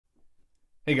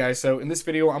Hey guys, so in this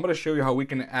video, I'm going to show you how we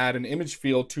can add an image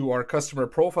field to our customer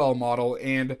profile model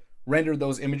and render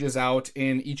those images out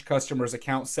in each customer's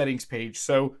account settings page.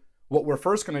 So what we're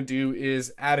first going to do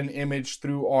is add an image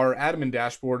through our admin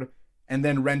dashboard and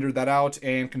then render that out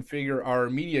and configure our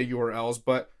media URLs.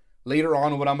 But later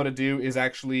on, what I'm going to do is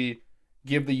actually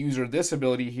give the user this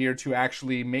ability here to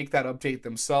actually make that update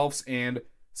themselves and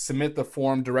submit the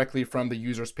form directly from the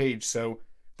user's page. So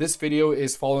this video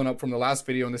is following up from the last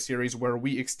video in the series where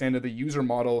we extended the user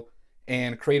model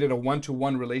and created a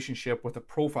one-to-one relationship with a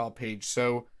profile page.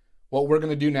 So what we're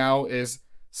going to do now is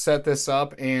set this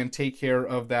up and take care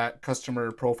of that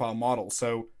customer profile model.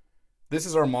 So this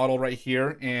is our model right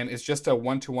here, and it's just a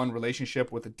one-to-one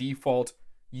relationship with a default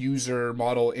user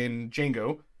model in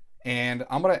Django. And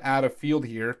I'm going to add a field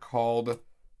here called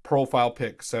profile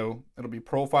pic. So it'll be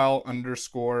profile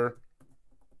underscore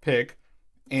pic.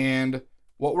 And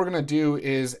what we're going to do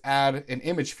is add an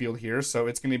image field here. So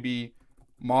it's going to be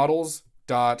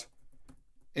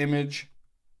models.image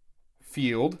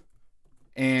field.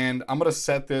 And I'm going to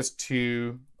set this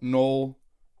to null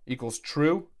equals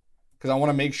true because I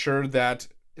want to make sure that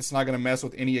it's not going to mess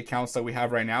with any accounts that we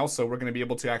have right now. So we're going to be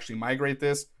able to actually migrate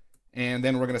this. And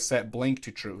then we're going to set blank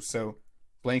to true. So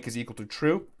blank is equal to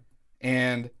true.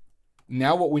 And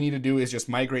now what we need to do is just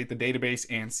migrate the database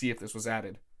and see if this was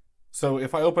added. So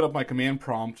if I open up my command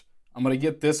prompt, I'm going to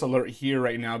get this alert here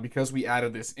right now because we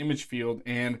added this image field,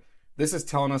 and this is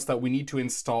telling us that we need to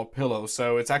install Pillow.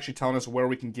 So it's actually telling us where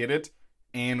we can get it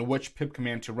and which pip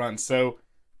command to run. So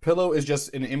Pillow is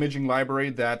just an imaging library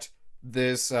that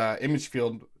this image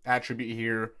field attribute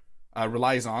here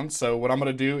relies on. So what I'm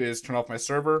going to do is turn off my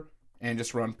server and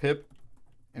just run pip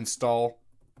install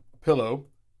Pillow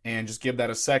and just give that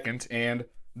a second, and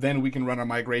then we can run our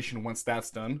migration once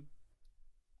that's done.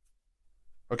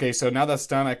 Okay, so now that's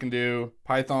done, I can do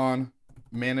Python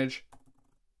manage.py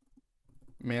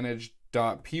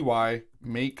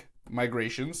make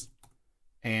migrations.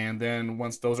 And then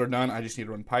once those are done, I just need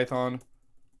to run Python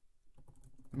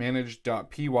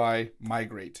manage.py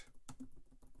migrate.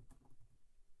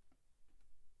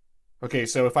 Okay,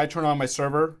 so if I turn on my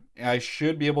server, I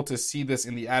should be able to see this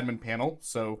in the admin panel.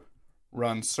 So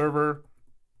run server,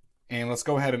 and let's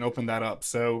go ahead and open that up.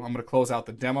 So I'm going to close out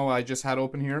the demo I just had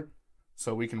open here.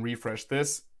 So we can refresh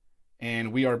this,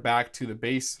 and we are back to the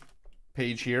base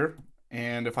page here.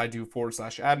 And if I do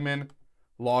 /admin,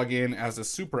 log in as a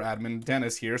super admin,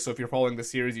 Dennis here. So if you're following the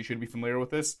series, you should be familiar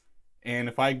with this. And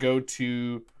if I go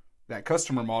to that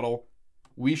customer model,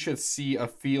 we should see a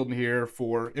field here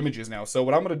for images now. So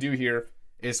what I'm going to do here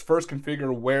is first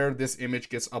configure where this image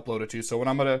gets uploaded to. So what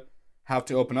I'm going to have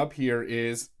to open up here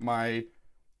is my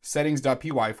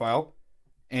settings.py file.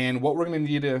 And what we're going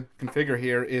to need to configure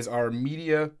here is our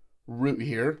media root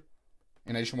here.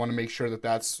 And I just want to make sure that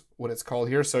that's what it's called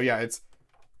here. So yeah, it's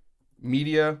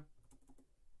media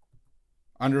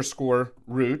underscore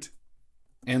root.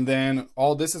 And then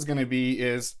all this is going to be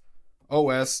is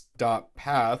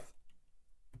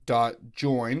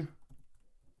os.path.join.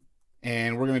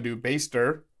 And we're going to do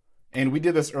baster. And we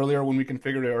did this earlier when we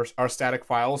configured our static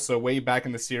files. So way back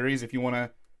in the series, if you want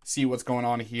to see what's going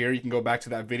on here, you can go back to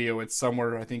that video. It's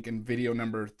somewhere, I think, in video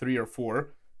number 3 or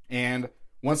 4. And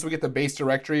once we get the base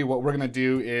directory, what we're going to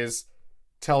do is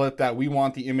tell it that we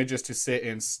want the images to sit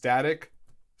in static.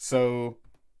 So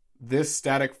this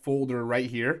static folder right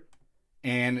here,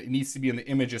 and it needs to be in the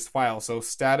images file. So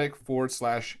static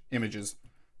 /images.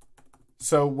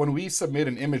 So when we submit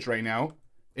an image right now,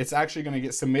 it's actually going to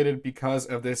get submitted because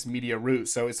of this media root.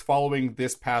 So it's following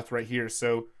this path right here.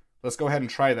 So let's go ahead and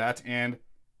try that. And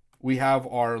we have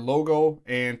our logo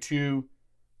and 2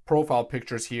 profile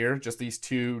pictures here, just these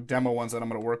 2 demo ones that I'm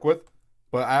going to work with.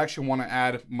 But I actually want to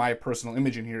add my personal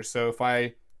image in here. So if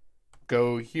I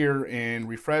go here and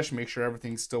refresh, make sure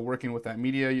everything's still working with that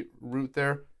media root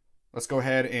there. Let's go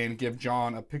ahead and give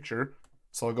John a picture.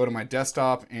 So I'll go to my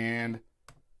desktop and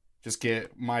just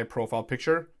get my profile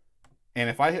picture. And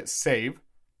if I hit save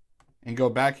and go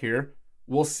back here,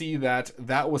 we'll see that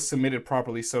that was submitted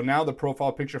properly. So now the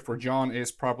profile picture for John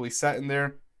is properly set in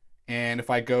there. And if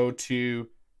I go to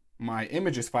my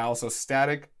images file, so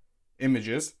static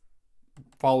images,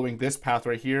 following this path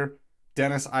right here,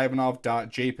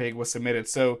 DennisIvanov.jpg was submitted.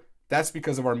 So that's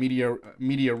because of our media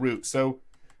root. So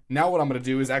now what I'm going to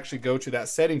do is actually go to that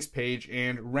settings page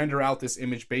and render out this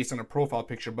image based on a profile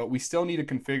picture, but we still need to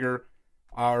configure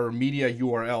our media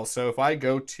URL. So if I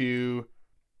go to,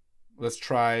 let's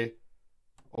try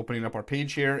opening up our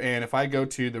page here, and if I go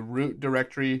to the root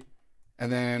directory and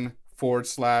then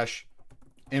 /images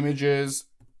 / and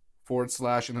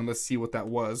then let's see what that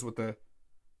was, what the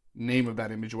name of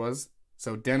that image was.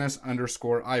 So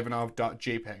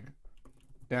Dennis_Ivanov.jpg.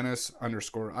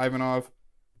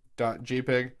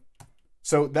 Dennis_Ivanov.jpg.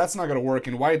 So that's not going to work.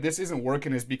 And why this isn't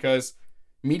working is because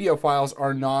media files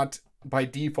are not by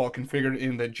default configured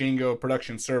in the Django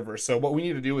production server. So what we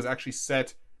need to do is actually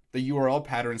set the URL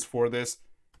patterns for this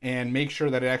and make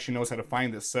sure that it actually knows how to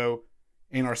find this. So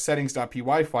in our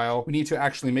settings.py file, we need to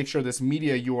actually make sure this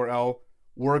media URL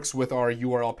works with our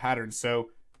URL patterns.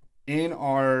 So in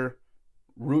our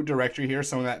root directory here,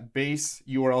 so in that base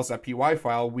urls.py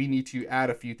file, we need to add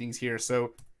a few things here.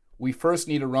 So we first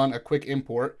need to run a quick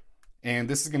import, and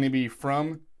this is going to be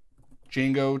from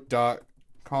django.conf.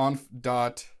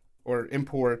 or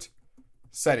import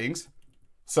settings.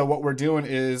 So what we're doing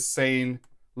is saying,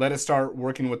 let us start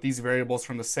working with these variables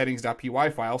from the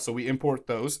settings.py file. So we import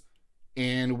those,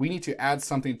 and we need to add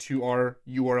something to our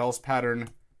URLs pattern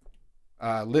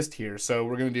list here. So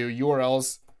we're going to do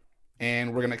URLs,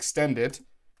 and we're going to extend it.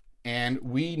 And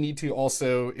we need to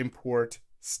also import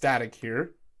static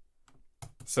here.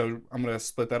 So I'm going to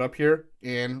split that up here.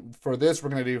 And for this,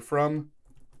 we're going to do from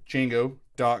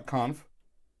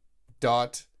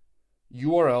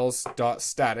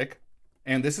django.conf.urls.static.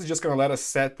 And this is just going to let us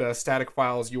set the static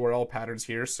files URL patterns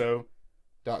here. So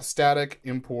 .static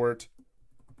import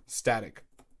static.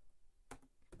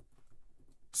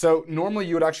 So normally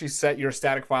you would actually set your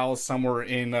static files somewhere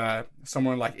in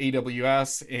like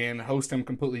AWS and host them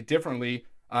completely differently.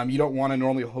 You don't want to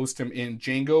normally host them in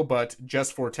Django, but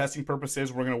just for testing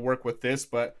purposes, we're going to work with this.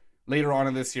 But later on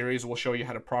in this series, we'll show you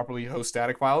how to properly host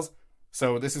static files.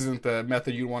 So this isn't the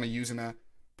method you want to use in a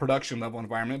production level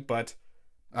environment, but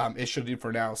it should do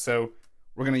for now. So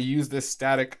we're going to use this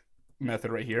static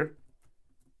method right here.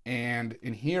 And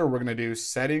in here, we're going to do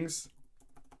settings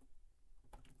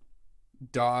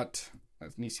dot,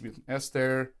 that needs to be an S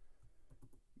there,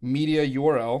 media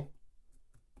URL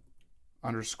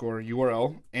underscore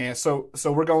URL. And so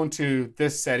we're going to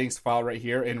this settings file right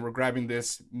here, and we're grabbing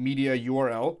this media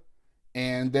URL.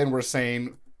 And then we're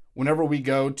saying, whenever we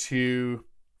go to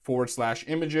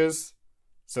 /images,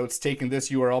 so it's taking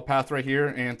this URL path right here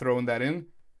and throwing that in,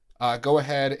 go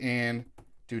ahead and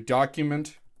do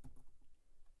document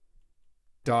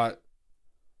dot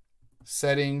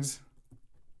settings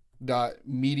dot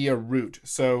media root.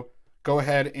 So go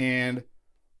ahead and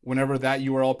whenever that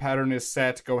URL pattern is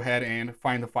set, go ahead and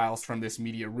find the files from this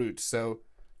media root. So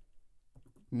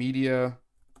media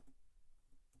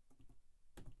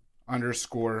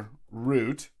underscore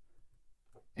root,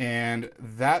 and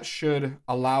that should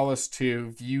allow us to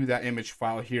view that image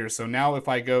file here. So now if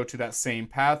I go to that same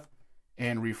path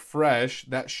and refresh,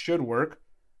 that should work.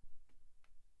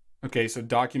 Okay, so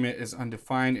document is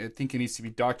undefined. I think it needs to be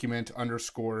document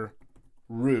underscore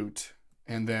root,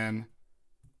 and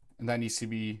that needs to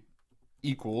be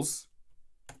equals.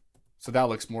 So that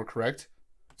looks more correct.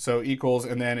 So equals,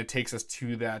 and then it takes us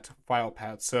to that file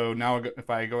path. So now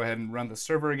if I go ahead and run the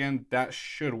server again, that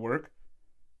should work.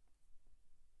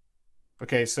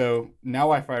 Okay, so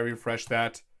now if I refresh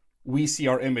that, we see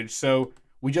our image. So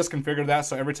we just configured that.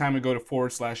 So every time we go to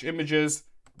 /images,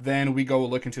 then we go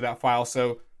look into that file.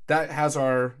 So that has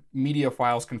our media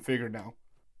files configured now.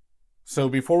 So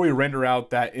before we render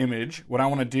out that image, what I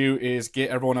want to do is get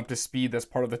everyone up to speed that's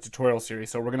part of the tutorial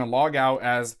series. So we're going to log out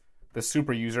as the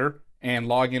super user and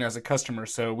log in as a customer.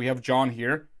 So we have John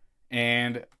here,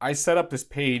 and I set up this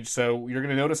page. So you're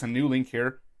going to notice a new link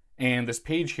here, and this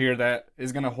page here that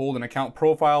is going to hold an account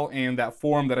profile and that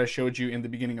form that I showed you in the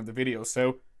beginning of the video.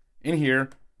 So in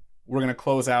here, we're going to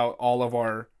close out all of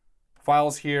our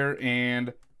files here,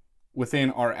 and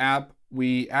within our app,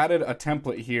 we added a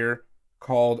template here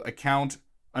called account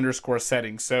underscore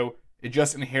settings. So it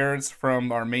just inherits from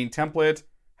our main template,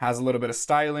 has a little bit of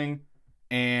styling,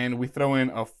 and we throw in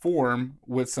a form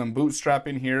with some bootstrap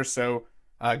in here. So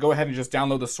go ahead and just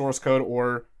download the source code,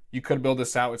 or you could build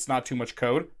this out. It's not too much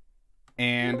code.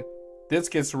 And this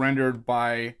gets rendered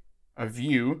by a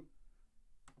view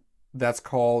that's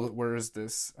called, where is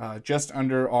this? Just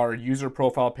under our user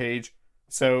profile page.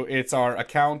 So it's our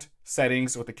account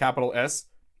settings with a capital S,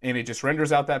 and it just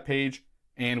renders out that page.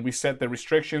 And we set the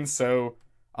restrictions. So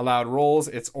allowed roles,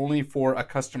 it's only for a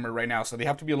customer right now. So they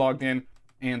have to be logged in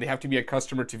and they have to be a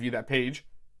customer to view that page.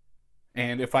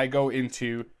 And if I go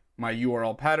into my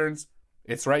URL patterns,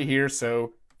 it's right here.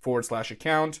 So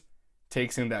 /account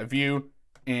takes in that view.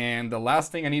 And the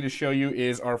last thing I need to show you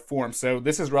is our form. So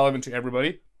this is relevant to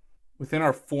everybody. Within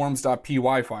our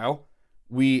forms.py file,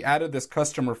 we added this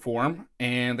customer form,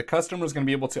 and the customer is going to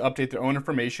be able to update their own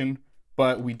information,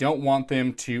 but we don't want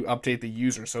them to update the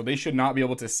user. So they should not be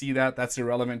able to see that. That's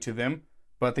irrelevant to them,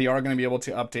 but they are going to be able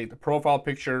to update the profile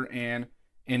picture and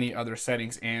any other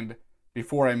settings. And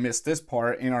before I missed this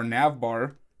part, in our nav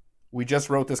bar, we just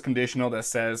wrote this conditional that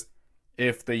says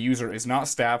if the user is not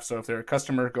staff, so if they're a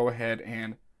customer, go ahead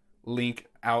and link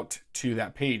out to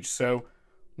that page. So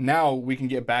now we can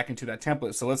get back into that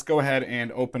template. So let's go ahead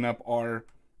and open up our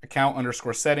account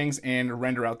underscore settings and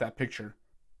render out that picture.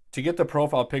 To get the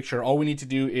profile picture, all we need to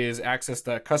do is access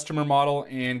the customer model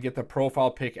and get the profile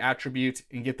pic attribute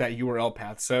and get that URL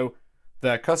path. So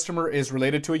the customer is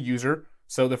related to a user.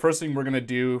 So the first thing we're going to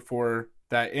do for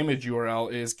that image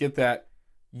URL is get that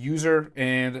user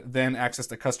and then access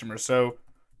the customer. So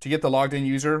to get the logged in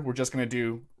user, we're just going to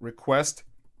do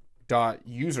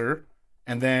request.user.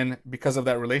 And then because of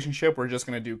that relationship, we're just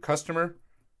going to do customer.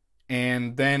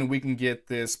 And then we can get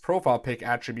this profile pic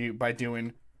attribute by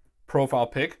doing profile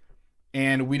pic.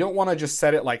 And we don't want to just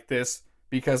set it like this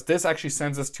because this actually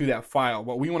sends us to that file.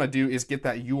 What we want to do is get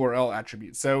that URL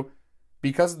attribute. So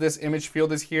because this image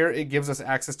field is here, it gives us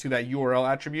access to that URL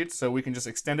attribute. So we can just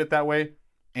extend it that way.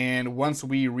 And once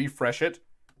we refresh it,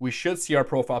 we should see our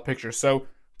profile picture. So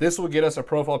this will get us a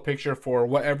profile picture for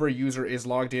whatever user is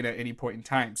logged in at any point in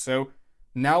time. So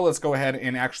now let's go ahead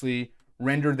and actually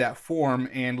render that form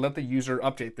and let the user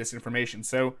update this information.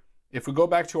 So if we go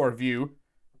back to our view,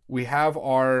 we have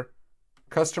our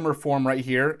customer form right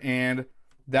here, and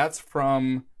that's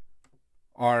from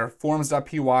our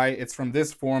forms.py. It's from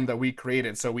this form that we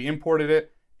created. So we imported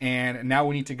it, and now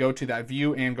we need to go to that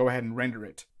view and go ahead and render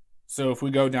it. So if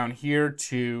we go down here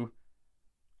to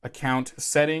account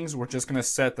settings, we're just going to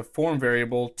set the form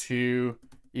variable to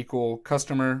equal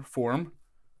customer form.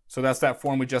 So that's that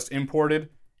form we just imported,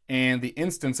 and the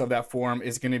instance of that form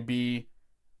is going to be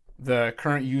the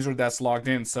current user that's logged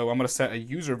in. So I'm going to set a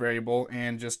user variable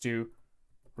and just do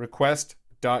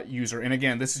request.user. And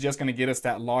again, this is just going to get us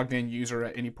that logged in user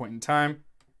at any point in time.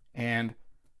 And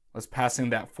let's pass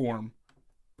in that form.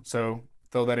 So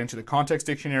throw that into the context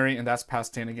dictionary, and that's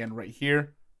passed in again right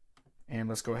here. And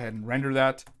let's go ahead and render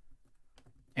that.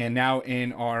 And now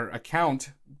in our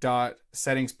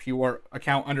account.settings pure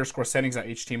account underscore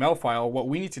settings.html file, what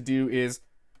we need to do is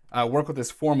work with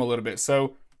this form a little bit.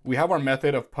 So we have our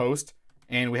method of post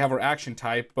and we have our action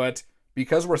type, but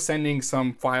because we're sending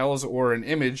some files or an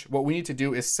image, what we need to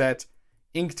do is set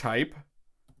ink type,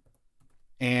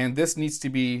 and this needs to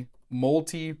be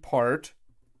multi-part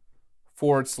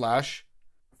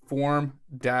 /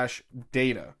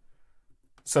 form-data.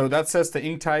 So that sets the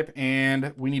ink type,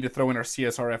 and we need to throw in our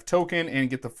CSRF token and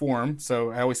get the form.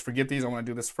 So I always forget these. I want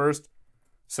to do this first.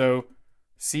 So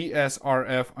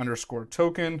CSRF underscore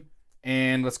token,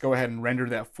 and let's go ahead and render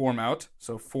that form out.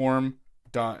 So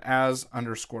form.as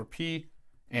underscore p,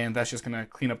 and that's just going to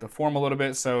clean up the form a little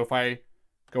bit. So if I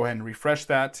go ahead and refresh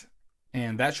that,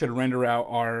 and that should render out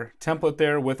our template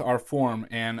there with our form.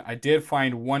 And I did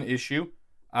find one issue.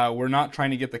 We're not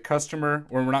trying to get the customer,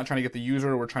 or we're not trying to get the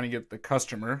user, we're trying to get the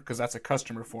customer, because that's a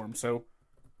customer form. So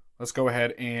let's go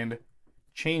ahead and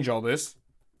change all this.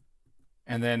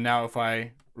 And then now if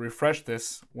I refresh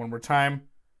this one more time,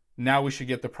 now we should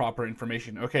get the proper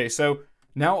information. Okay, so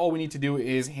now all we need to do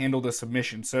is handle the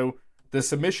submission. So the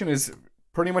submission is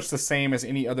pretty much the same as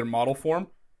any other model form.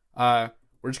 We're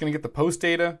just going to get the post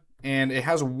data, and it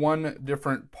has one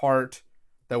different part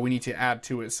that we need to add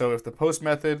to it. So if the post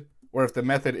method, or if the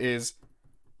method is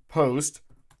post,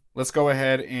 let's go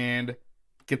ahead and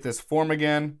get this form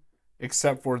again,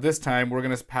 except for this time we're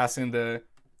going to pass in the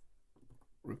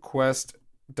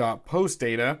request.post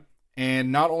data.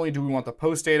 And not only do we want the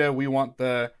post data, we want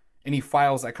any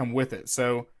files that come with it.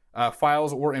 So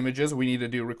files or images, we need to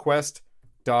do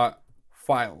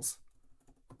request.files.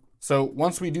 So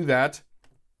once we do that,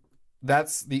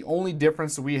 that's the only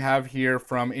difference we have here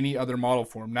from any other model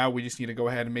form. Now we just need to go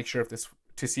ahead and make sure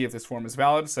to see if this form is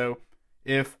valid. So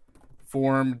if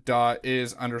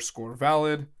form.is underscore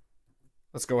valid,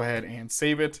 let's go ahead and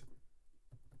save it.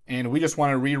 And we just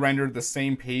want to re-render the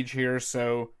same page here.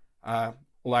 So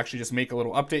we'll actually just make a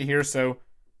little update here. So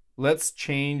let's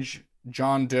change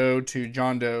John Doe to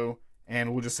John Doe,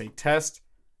 and we'll just say test,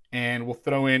 and we'll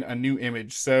throw in a new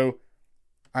image. So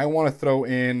I want to throw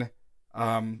in,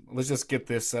 let's just get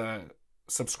this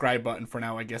subscribe button for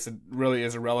now. I guess it really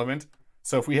is irrelevant.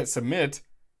 So if we hit submit,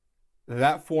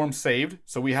 that form saved.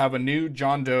 So we have a new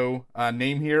John Doe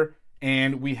name here,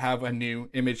 and we have a new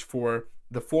image for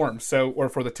the form, or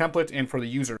for the template and for the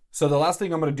user. So the last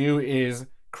thing I'm going to do is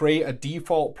create a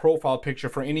default profile picture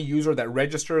for any user that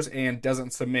registers and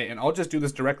doesn't submit. And I'll just do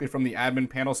this directly from the admin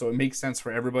panel so it makes sense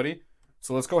for everybody.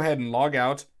 So let's go ahead and log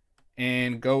out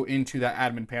and go into that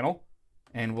admin panel,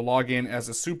 and we'll log in as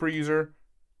a super user,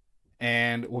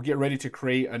 and we'll get ready to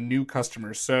create a new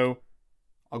customer. So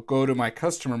I'll go to my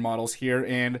customer models here,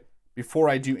 and before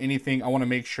I do anything, I want to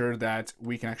make sure that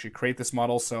we can actually create this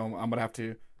model. So I'm going to have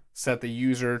to set the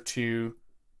user to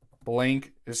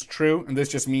blank is true. And this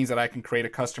just means that I can create a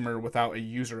customer without a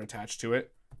user attached to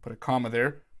it. Put a comma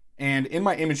there. And in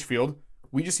my image field,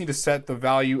 we just need to set the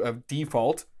value of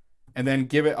default and then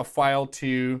give it a file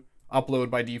to upload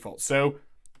by default. So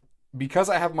because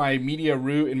I have my media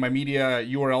root and my media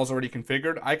URLs already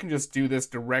configured, I can just do this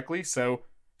directly. So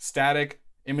static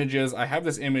images, I have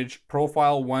this image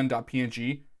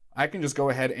profile1.png. I can just go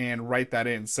ahead and write that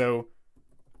in. So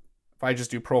if I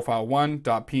just do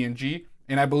profile1.png,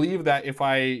 and I believe that if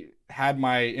I had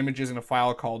my images in a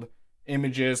file called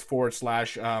images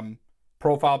 /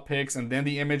 profile pics and then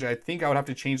the image, I think I would have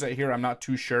to change that here. I'm not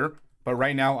too sure, but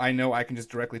right now I know I can just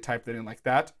directly type that in like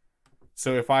that.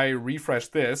 So if I refresh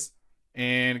this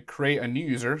and create a new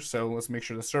user, so let's make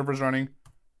sure the server's running.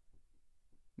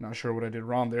 Not sure what I did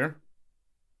wrong there.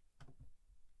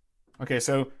 Okay,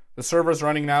 so the server's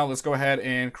running now. Let's go ahead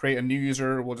and create a new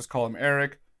user. We'll just call him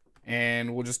Eric,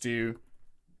 and we'll just do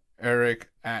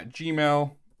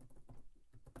Eric@gmail,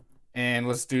 and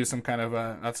let's do some kind of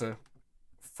that's a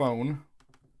phone.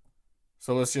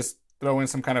 So let's just throw in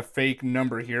some kind of fake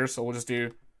number here. So we'll just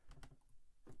do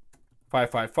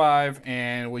 555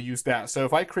 and we'll use that. So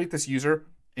if I create this user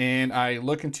and I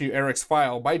look into Eric's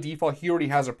file, by default, he already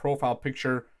has a profile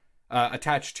picture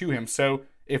attached to him. So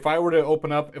if I were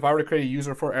to create a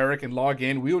user for Eric and log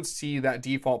in, we would see that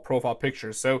default profile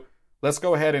picture. So let's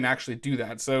go ahead and actually do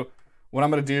that. So what I'm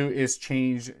going to do is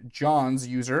change John's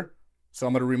user. So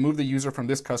I'm going to remove the user from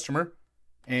this customer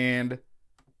and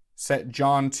set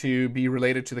John to be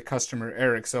related to the customer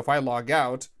Eric. So if I log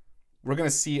out, we're going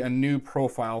to see a new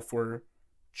profile for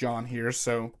John here.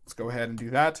 So let's go ahead and do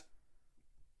that.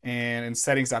 And in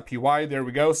settings.py, there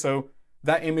we go. So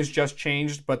that image just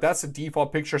changed, but that's the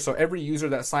default picture. So every user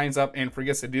that signs up and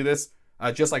forgets to do this,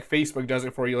 just like Facebook does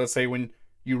it for you, let's say when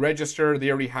you register, they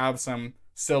already have some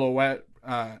silhouette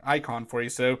icon for you.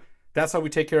 So that's how we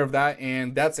take care of that.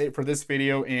 And that's it for this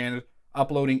video and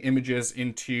uploading images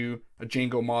into a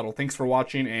Django model. Thanks for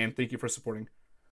watching and thank you for supporting.